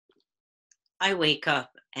I wake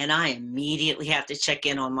up and I immediately have to check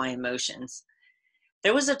in on my emotions.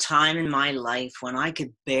 There was a time in my life when I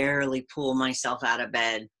could barely pull myself out of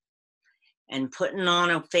bed, and putting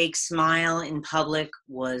on a fake smile in public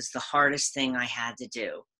was the hardest thing I had to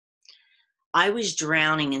do. I was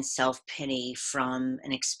drowning in self pity from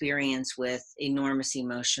an experience with enormous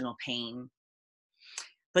emotional pain.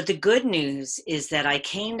 But the good news is that I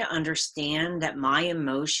came to understand that my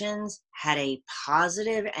emotions had a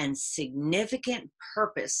positive and significant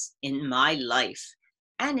purpose in my life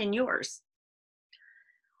and in yours.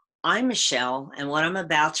 I'm Michelle, and what I'm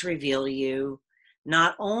about to reveal to you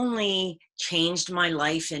not only changed my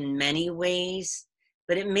life in many ways,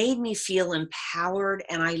 but it made me feel empowered,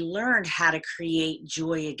 and I learned how to create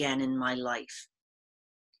joy again in my life.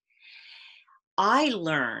 I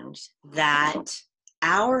learned that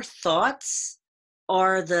our thoughts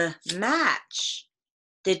are the match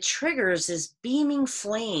that triggers this beaming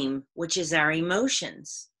flame, which is our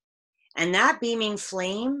emotions. And that beaming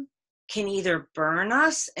flame can either burn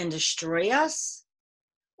us and destroy us,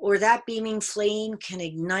 or that beaming flame can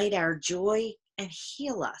ignite our joy and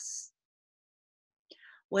heal us.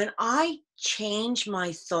 When I change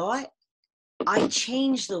my thought, I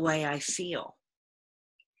change the way I feel.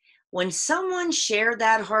 When someone shared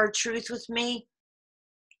that hard truth with me,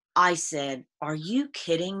 I said, "Are you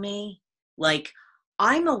kidding me? Like,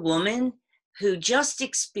 I'm a woman who just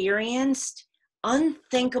experienced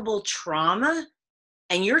unthinkable trauma,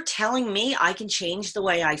 and you're telling me I can change the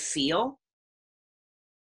way I feel?"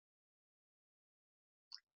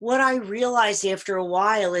 What I realized after a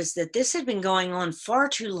while is that this had been going on far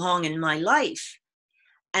too long in my life,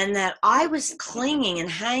 and that I was clinging and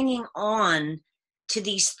hanging on to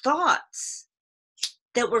these thoughts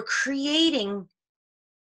that were creating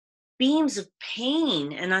beams of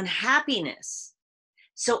pain and unhappiness.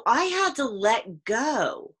 So I had to let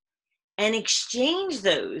go and exchange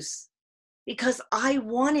those because I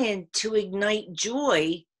wanted to ignite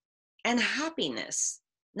joy and happiness,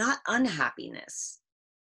 not unhappiness.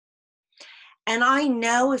 And I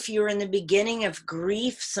know if you're in the beginning of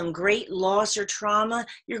grief, some great loss or trauma,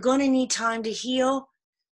 you're going to need time to heal.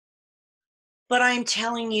 But I'm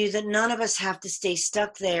telling you that none of us have to stay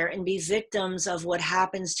stuck there and be victims of what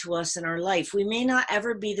happens to us in our life. We may not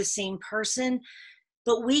ever be the same person,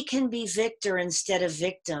 but we can be victor instead of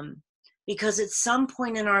victim. Because at some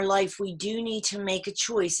point in our life, we do need to make a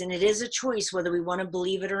choice, and it is a choice whether we want to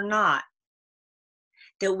believe it or not,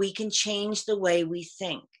 that we can change the way we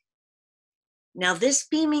think. Now, this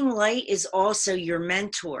beaming light is also your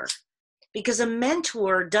mentor, because a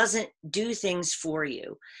mentor doesn't do things for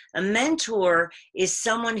you. A mentor is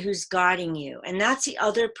someone who's guiding you, and that's the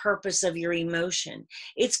other purpose of your emotion.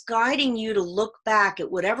 It's guiding you to look back at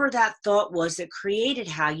whatever that thought was that created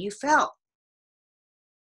how you felt.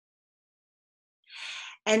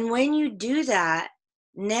 And when you do that,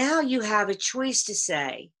 now you have a choice to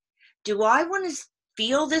say, do I want to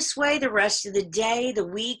feel this way the rest of the day, the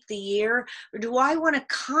week, the year? Or do I want to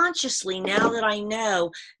consciously, now that I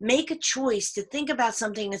know, make a choice to think about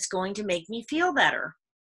something that's going to make me feel better?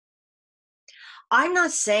 I'm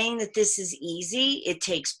not saying that this is easy. It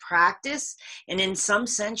takes practice. And in some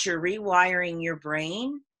sense, you're rewiring your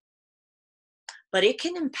brain. But it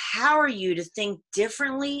can empower you to think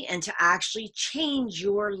differently and to actually change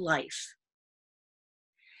your life.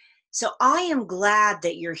 So I am glad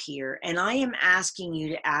that you're here, and I am asking you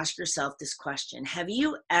to ask yourself this question. Have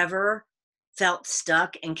you ever felt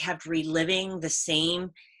stuck and kept reliving the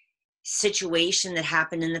same situation that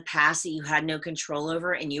happened in the past that you had no control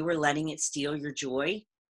over, and you were letting it steal your joy?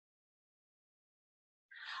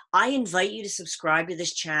 I invite you to subscribe to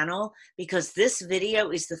this channel because this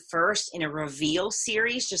video is the first in a reveal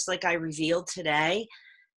series, just like I revealed today,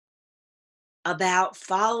 about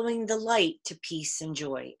following the light to peace and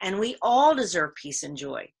joy. And we all deserve peace and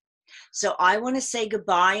joy. So I want to say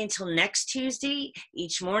goodbye until next Tuesday.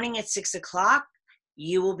 Each morning at 6 o'clock,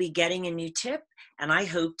 you will be getting a new tip, and I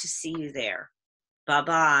hope to see you there.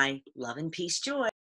 Bye-bye. Love and peace, joy.